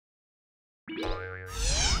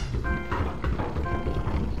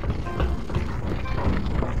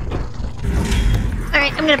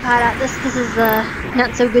Alright, I'm gonna pot out. This is the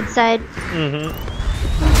not so good side. Mm-hmm.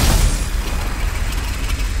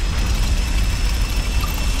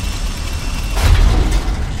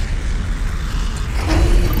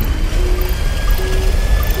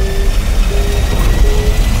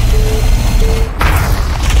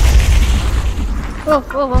 Whoa,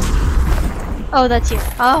 whoa, whoa. Oh, that's you.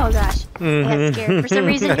 Oh gosh. I got scared. For some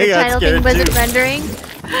reason your title thing wasn't rendering.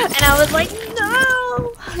 And I was like,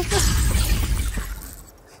 no!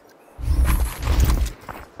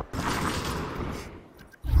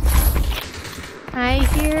 I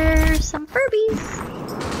hear some Furbies.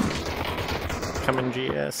 Coming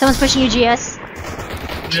GS. Someone's pushing you, GS.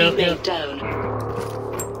 Teammate down.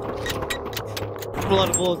 A lot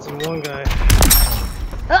of bullets in one guy.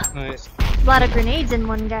 Oh, Nice. a lot of grenades in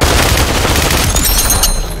one guy.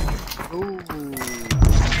 Ooh.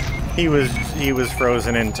 He was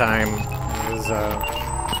frozen in time. He was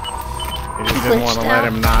he just didn't want to let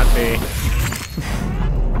him not be.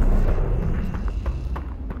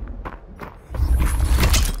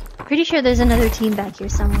 Pretty sure there's another team back here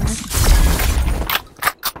somewhere.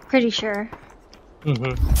 Pretty sure.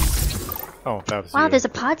 Mm-hmm. Oh, that was Wow, you. there's a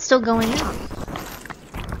pod still going out.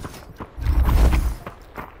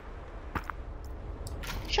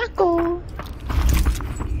 Shaco!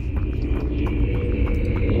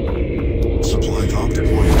 Supply optic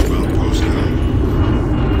point to outpost now.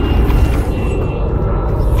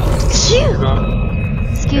 Excuse me.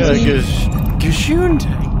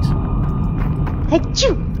 Gesundheit.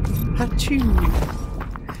 Achoo! Achoo.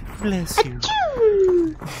 Bless you.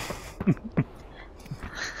 Achoo!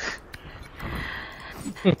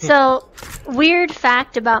 So, weird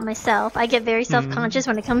fact about myself, I get very self-conscious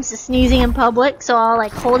when it comes to sneezing in public, so I'll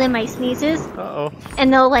like hold in my sneezes, Uh-oh.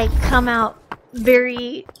 and they'll like come out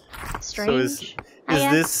very strange. So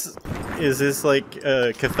is this like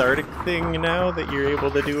a cathartic thing now that you're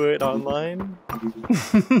able to do it online?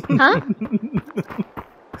 Huh?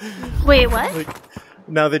 Wait, what? Like,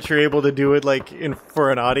 now that you're able to do it like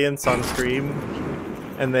for an audience on stream,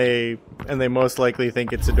 and they most likely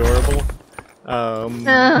think it's adorable. Is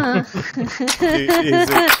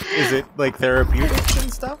it like therapeutic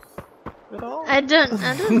and stuff at all? I don't know.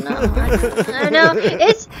 I know.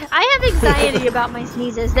 I have anxiety about my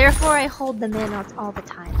sneezes, therefore I hold them in all the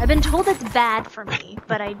time. I've been told it's bad for me,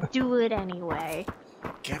 but I do it anyway.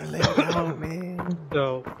 Gotta let it out, man.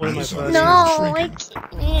 So, one of my buddies... No, I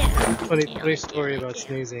can't. Funny story about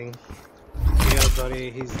sneezing. We got a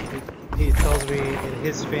buddy, he tells me in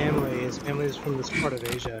his family is from this part of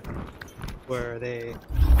Asia, where there's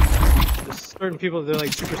certain people, they're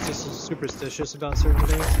like superstitious about certain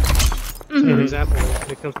things. So for example,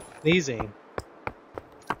 when it comes to sneezing,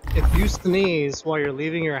 if you sneeze while you're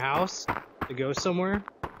leaving your house to go somewhere,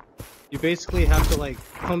 you basically have to like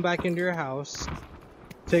come back into your house,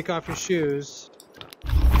 take off your shoes,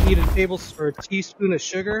 eat a teaspoon of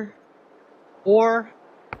sugar, or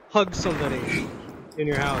hug somebody in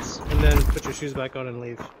your house, and then put your shoes back on and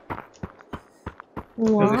leave.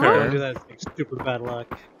 Because if you don't do that, it's like super bad luck.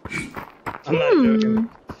 I'm not joking.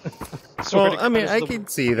 Well, I mean, I could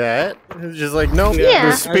see that. It's just like, nope, Yeah.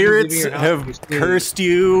 the spirits have cursed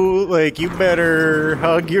you. Like, you better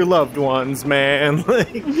hug your loved ones, man. Like,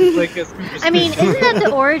 I mean, isn't that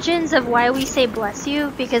the origins of why we say bless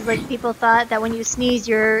you? Because like people thought that when you sneeze,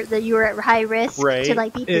 you were at high risk to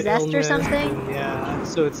like be possessed or something. Yeah,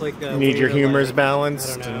 so it's like you need your humors like,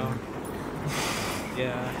 balanced. I don't know.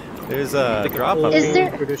 Yeah. There's a like drop old up. Is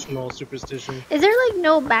there traditional superstition? Is there like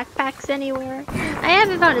no backpacks anywhere? I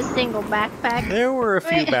haven't found a single backpack. There were a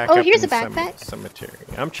few back Oh, up here's in a backpack. cemetery.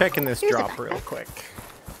 I'm checking this Here's a drop real backpack. quick.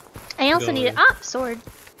 I also need sword.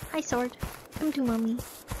 Hi, sword. Come to mommy.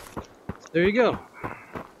 There you go.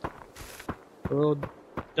 A little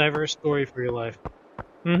diverse story for your life.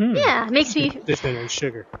 Yeah, it makes me. Tradition and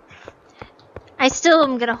sugar. I still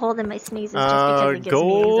am gonna hold in my sneezes just because it gives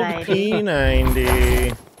gold me anxiety.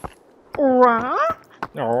 P90. Oh.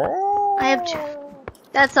 I have two.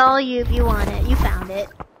 That's all you want it. You found it.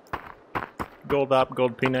 Gold op,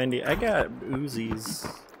 gold P90. I got Uzis.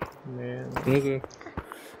 Man. Okay.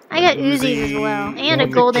 I got Uzis as well, and a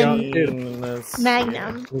golden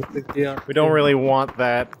Magnum. We don't really want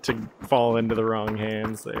that to fall into the wrong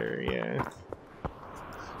hands there, yeah.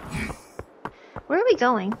 Where are we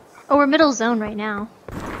going? Oh, we're middle zone right now.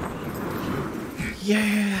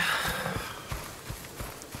 Yeah.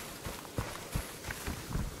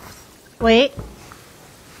 Wait.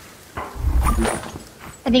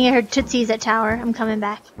 I think I heard Tootsie's at tower. I'm coming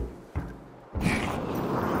back.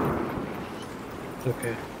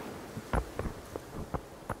 Okay.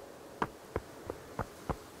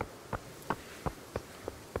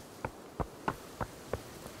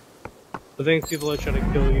 I think people are trying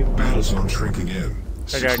to kill you. Battle zone shrinking in.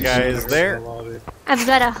 I got guys there. I've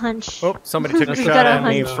got a hunch. Oh, somebody took a That's shot got a at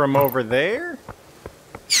me hunch. from over there.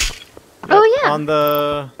 Oh yeah. On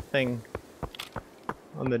the thing.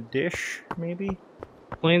 On the dish, maybe?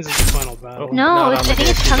 Planes is the final battle. Oh. No, Not I on the think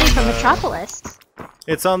it's dish, coming it's on from the- Metropolis.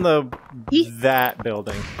 It's on the Ye- that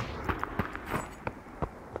building.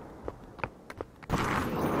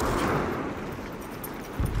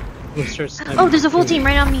 Let's start sniping. Oh, there's a full team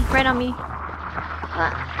right on me. Right on me.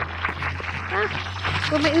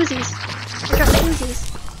 Where are my Uzis? I got my Uzis.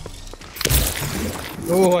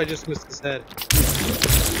 Oh, I just missed his head.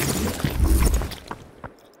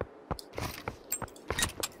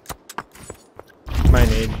 My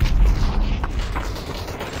nade.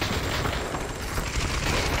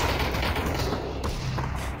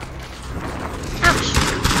 Ouch.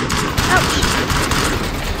 Ouch.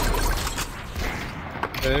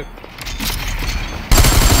 Okay.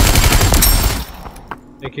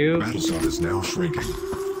 Thank you. Battle zone is now shrinking.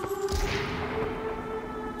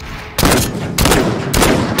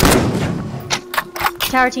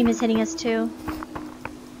 Tower team is hitting us too.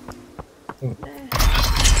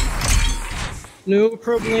 No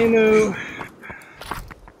problemo.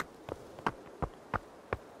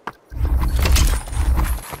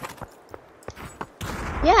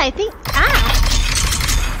 Yeah, I think. Ah!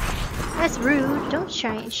 That's rude. Don't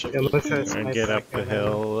try and shoot Yeah, me. let's try to please. And snipe get that up the guy.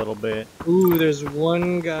 hill a little bit. Ooh, there's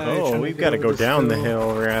one guy. Oh, trying we've to got to get go over down the this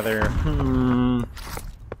hill, rather.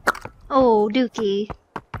 Oh, Dookie.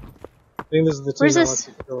 I think this is the team Where's that this? wants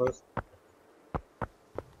to kill us.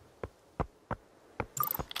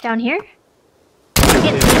 Down here? I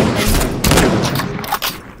can't see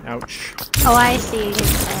anything. Ouch. Oh, I see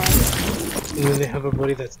his head. And then they have a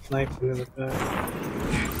buddy that's sniping in the back.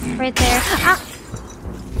 Right there. Ah!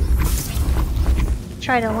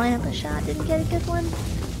 Tried to line up a shot, didn't get a good one.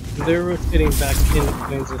 They're rotating back in the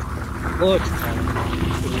planes of bullets.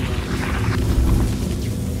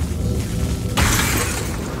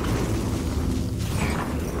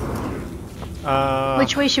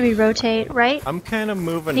 Which way should we rotate? Right? I'm kind of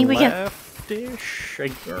moving Think we can- left-ish.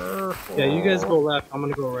 Yeah, you guys go left. I'm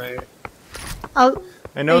gonna go right. Oh,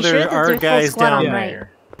 I know Are you sure there that are there's a full guys squad down on right?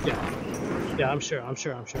 there. Yeah, I'm sure. okay. I'm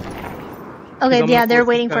Yeah, gonna they're force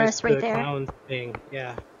waiting these for guys us to right the there. clown thing.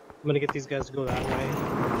 Yeah, I'm gonna get these guys to go that way.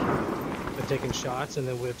 They're taking shots, and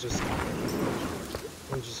then we'll just.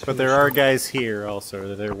 But there are guys here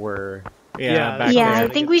also. There were. Yeah, Yeah, back Yeah, there. I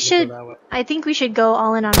think we Get them to should. go that way. I think we should go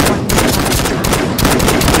all in on one. These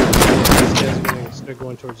guys are gonna start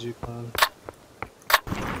going towards Yukon.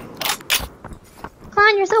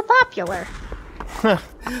 Clown, you're so popular.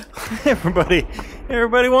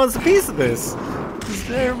 Everybody wants a piece of this.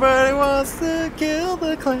 Everybody wants to kill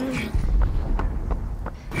the clan.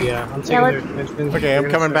 Yeah, I'm taking Yeah, their attention. Okay, They're I'm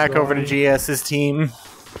gonna coming start back over to going. GS's team.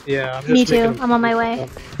 Yeah, I'm just Me too. making them I'm on my push way. them.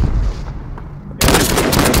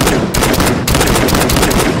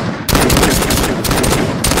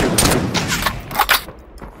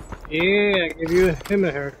 Yeah, I give him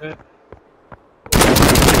a haircut.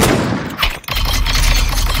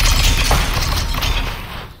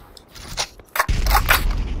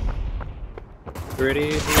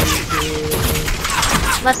 Ready?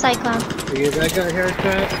 Left side, clown. Give that guy a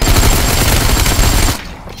haircut.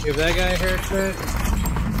 Give that guy a haircut.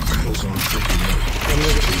 Battle zone shrinking in.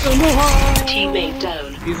 Teammate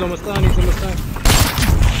down. He's almost done. He's almost done.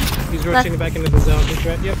 He's rotating back into the zone. He's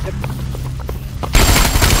right. Yep.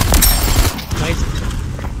 Nice.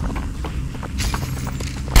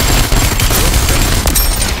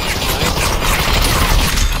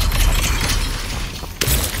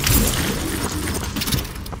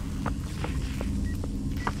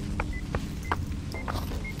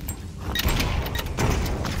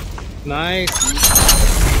 Nice.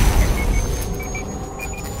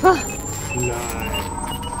 Nice.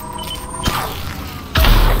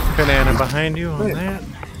 Banana behind you on that.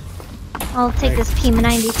 I'll take this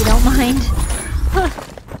P90 if you don't mind.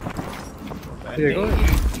 Here, go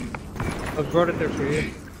ahead. I brought it there for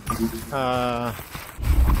you.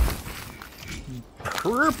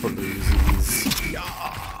 Purple Uzis.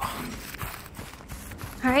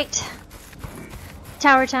 Alright.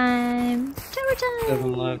 Tower time. Tower time.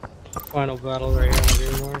 7 left. Final battle right here on the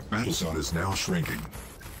green mark. Battle zone is now shrinking.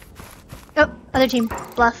 Oh, other team.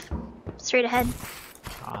 Bluff. Straight ahead.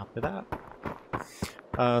 Copy that.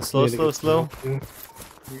 Slow.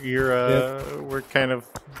 You're, we're kind of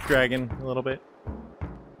dragging a little bit.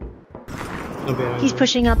 He's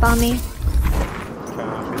pushing up on me.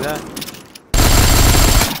 Copy that.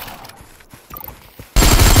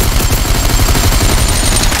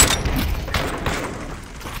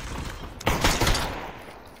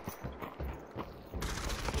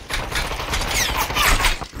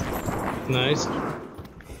 Nice.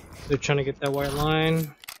 They're trying to get that white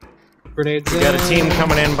line. Grenades We in. got a team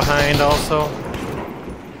coming in behind also.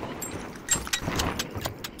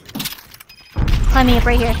 Climbing up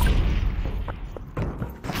right here.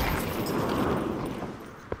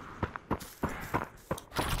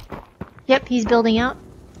 Yep, he's building out.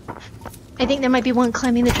 I think there might be one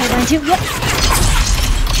climbing the turbine too. Yep.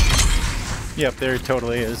 Yep, there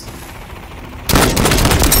totally is.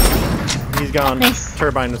 He's gone. Nice.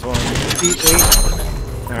 Turbine is one.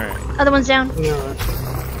 E8. Alright. Other one's down. No.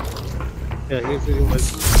 Yeah, he's doing like.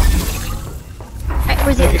 Alright,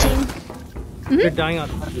 where's the other team? They're dying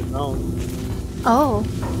outside the zone. Oh.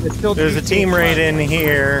 It's still There's a team right in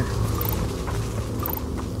here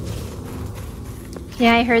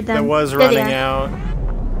Yeah, I heard them. that was There they running are.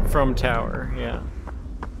 out from tower, yeah.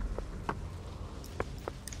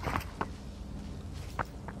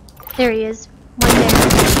 There he is. One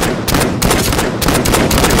there.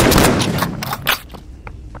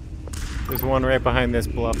 There's one right behind this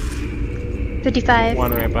bluff. 55.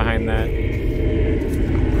 One right behind that.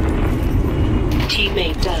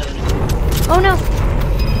 Teammate down. Oh no!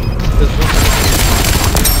 There's one.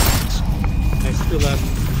 Nice, two left.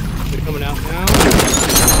 They're coming out now.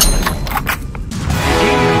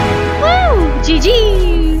 Woo!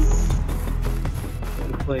 GG's!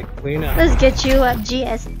 Gonna play clean up. Let's get you up,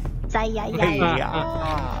 GSII.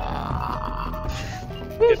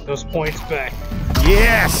 Get those points back.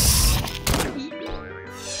 Yes!